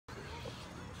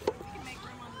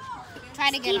Try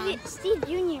to get on. Steve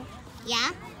Jr. Yeah?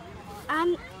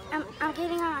 I'm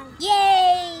getting on.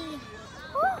 Yay!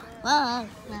 Whoa.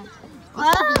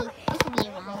 This will be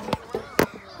a ride.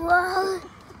 Whoa.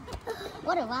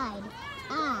 What a ride.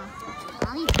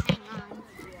 I'll need to hang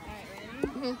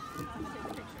on.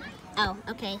 Oh,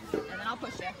 okay. And then I'll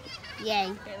push you.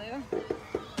 Yay. Okay, Lou?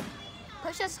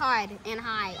 Push us hard and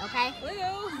high, okay?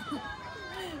 Lou!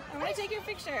 I'm gonna take your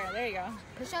picture. There you go.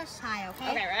 Push us high, okay?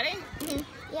 Okay, ready?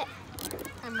 Yeah.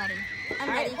 I'm ready. All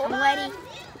right, hold I'm on. ready.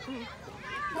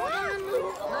 Hold on,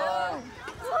 Lou. Hold on.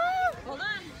 Hold on.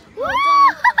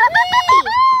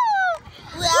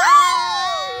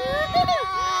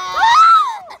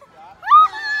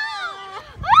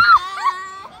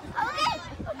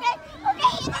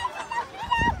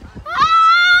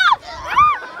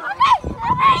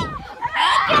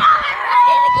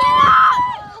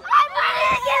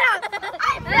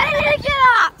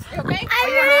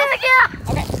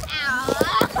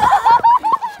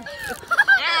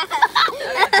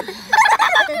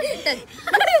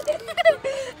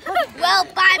 Well,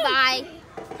 bye-bye.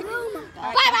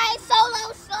 Bye-bye, solo.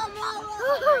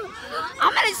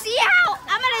 I'm gonna see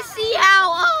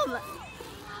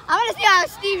how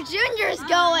Steve Jr. is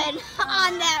going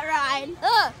on that ride.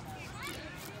 Yeah,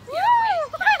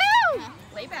 wait.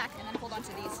 Lay back and then hold on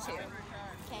to these two.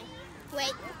 Okay.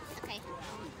 Wait. Okay.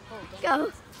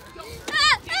 Go.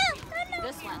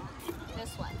 This one.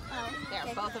 This one. There,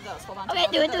 okay. both of those. Hold on to Okay,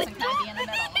 both do of it, those do and it. kind of be in the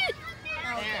middle.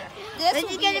 There. This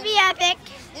is gonna be epic.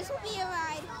 This will be a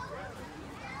ride.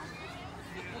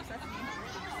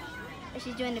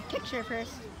 She's doing the picture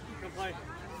first. Okay.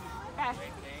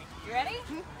 You ready?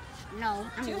 No.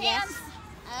 Two yes.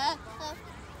 hands.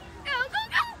 Go.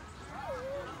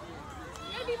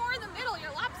 You gotta be more in the middle.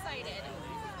 You're lopsided.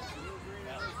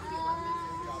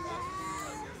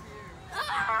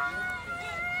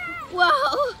 Whoa.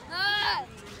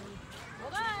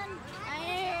 Hold on. I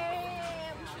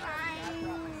am trying.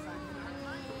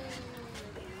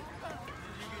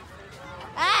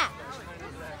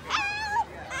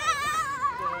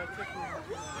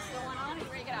 What's going on?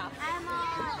 Break it off. I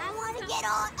want to get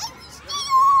on.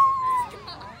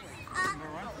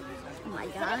 Oh my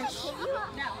gosh.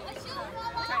 No.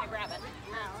 I'm trying to grab it.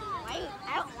 Wait, I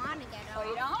don't want to get Oh, on.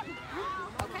 you don't?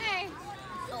 Okay.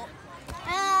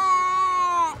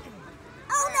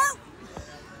 Oh no!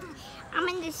 I'm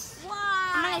in this.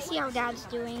 I'm gonna see how Dad's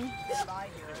doing.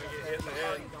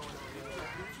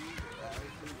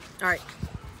 All right.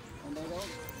 And they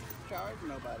don't charge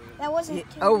nobody. That wasn't.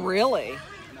 Oh, really?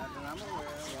 Not that I'm aware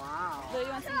of. Wow. Lou, you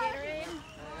want some Gatorade?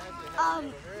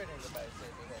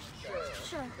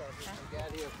 Sure.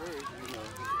 Got here first, you know.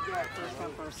 Yeah, first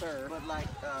come, first serve. But like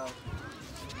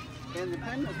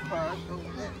Independence Park,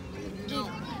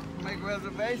 make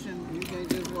reservation. You can't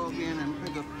just walk in and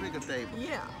pick a table.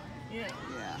 Yeah. Yeah.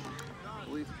 Yeah.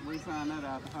 We found that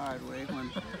out the hard way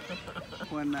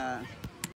when